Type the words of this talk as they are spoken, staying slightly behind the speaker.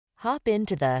Hop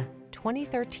into the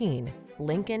 2013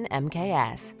 Lincoln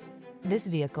MKS. This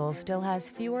vehicle still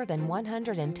has fewer than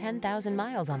 110,000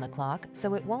 miles on the clock,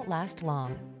 so it won't last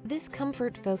long. This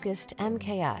comfort-focused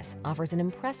MKS offers an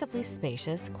impressively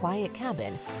spacious, quiet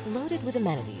cabin loaded with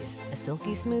amenities, a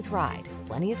silky smooth ride,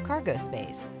 plenty of cargo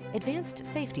space, advanced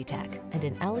safety tech, and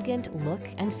an elegant look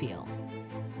and feel.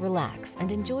 Relax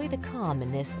and enjoy the calm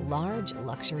in this large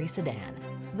luxury sedan.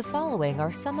 The following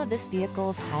are some of this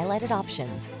vehicle's highlighted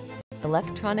options: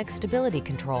 electronic stability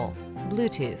control,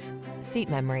 Bluetooth, seat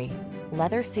memory,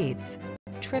 leather seats,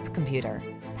 trip computer,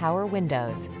 power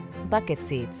windows, bucket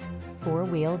seats,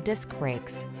 four-wheel disc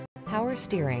brakes, power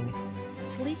steering.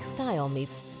 Sleek style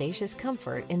meets spacious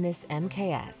comfort in this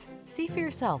MKS. See for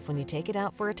yourself when you take it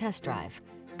out for a test drive.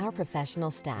 Our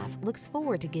professional staff looks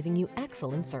forward to giving you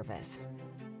excellent service.